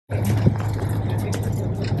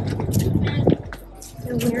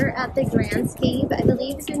So we're at the Grandscape. I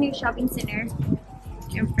believe it's a new shopping center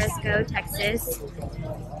in Frisco, Texas.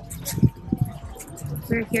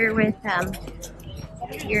 We're here with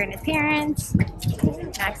here and his parents.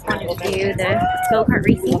 Max wanted to do the go-kart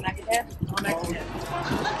racing.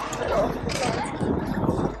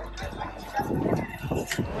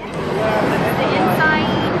 The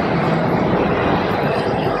inside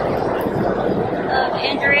of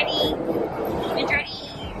Andretti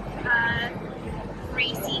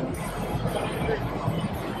racing.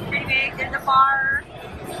 Pretty big. There's a bar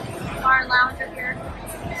and lounge up here.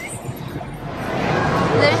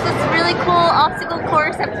 There's this really cool obstacle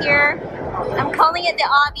course up here. I'm calling it the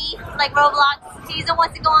obby, like Roblox. Hazel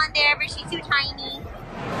wants to go on there, but she's too tiny.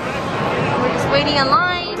 We're just waiting in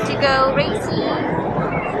line to go racing.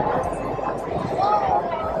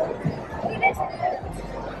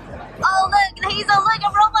 Oh look, Hazel, look,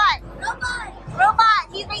 a robot! Robot,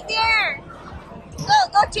 he's right there!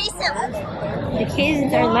 Go chase him! The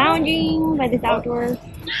kids are lounging by this outdoor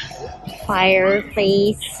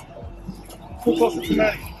fireplace.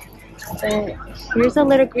 Here's a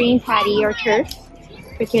little green patty or turf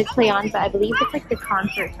for kids to play on, but I believe it's like the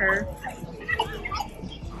concert turf.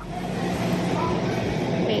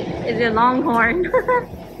 Wait, is it Longhorn?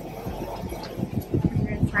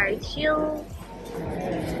 Sorry, shield.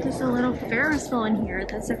 There's a little Ferris wheel in here.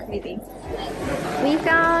 That's so crazy. We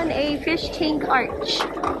found a fish tank arch.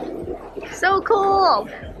 So cool!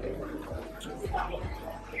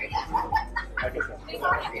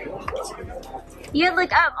 You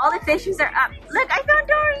look up. All the fishes are up. Look, I found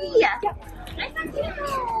Dory! Yep. I found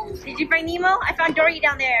Nemo! Did you find Nemo? I found Dory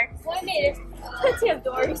down there. Well, I made it. Plenty of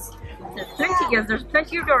Dories. There's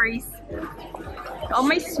plenty of Dories. All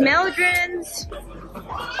my smeldrons.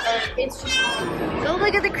 Go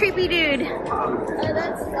look at the creepy dude.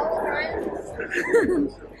 That's Nolan Ryan.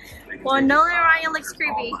 Well, Nolan Ryan looks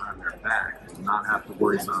creepy. On their back and not have to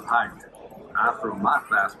worry about hiding it. I throw my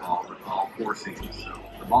fastball with all 4 seams, so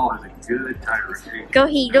the ball has a good tight rotation. Go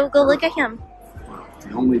Hito, go look at him. Well,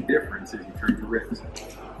 the only difference is you turn your wrist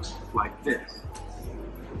like this.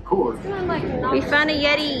 Of course. We found a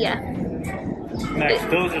Yeti. Max,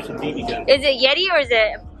 those are some BB guns. Is it Yeti or is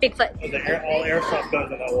it Bigfoot? Those are all airsoft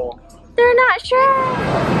guns on that wall. They're not sure.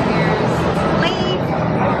 Here's Leif,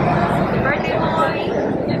 the birthday boy,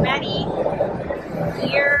 and Maddie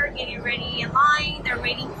here getting ready in line. They're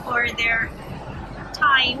waiting for their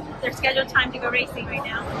scheduled time to go racing right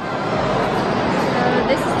now. So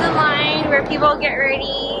this is the line where people get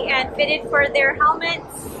ready and fitted for their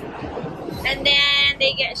helmets. And then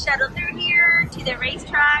they get shuttled through here to the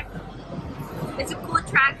racetrack. It's a cool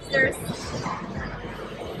track. It's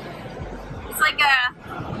like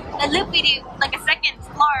a loop-de-doo, like a second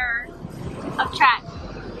floor of track.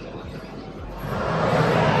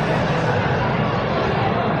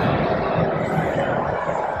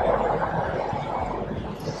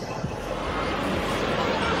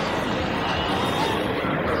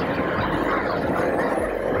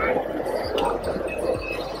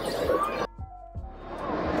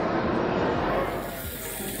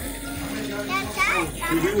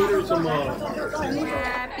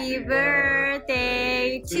 Happy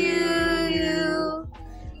birthday to you.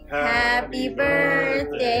 Happy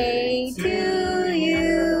birthday to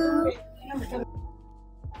you.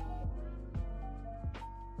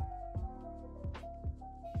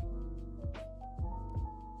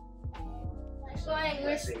 It's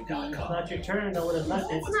not your turn, I would have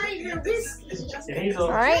left it. It's not even Hazel.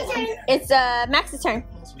 Alright, it's Max's turn.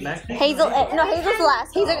 Max? Hazel, no, Hazel's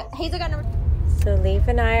last. Hazel got number. So Leif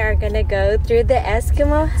and I are gonna go through the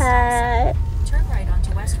Eskimo hut. Turn right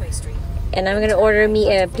onto Westway Street. And I'm gonna order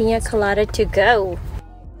me a pina colada to go.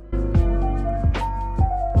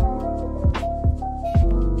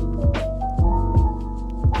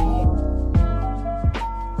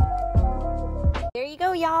 There you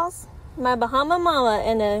go, y'alls. My Bahama Mama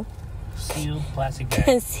in a Sealed plastic bag.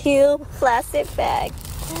 concealed plastic bag.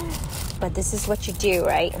 But this is what you do,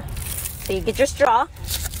 right? So you get your straw.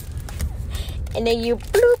 And then you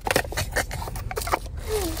bloop.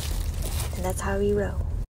 And that's how we roll.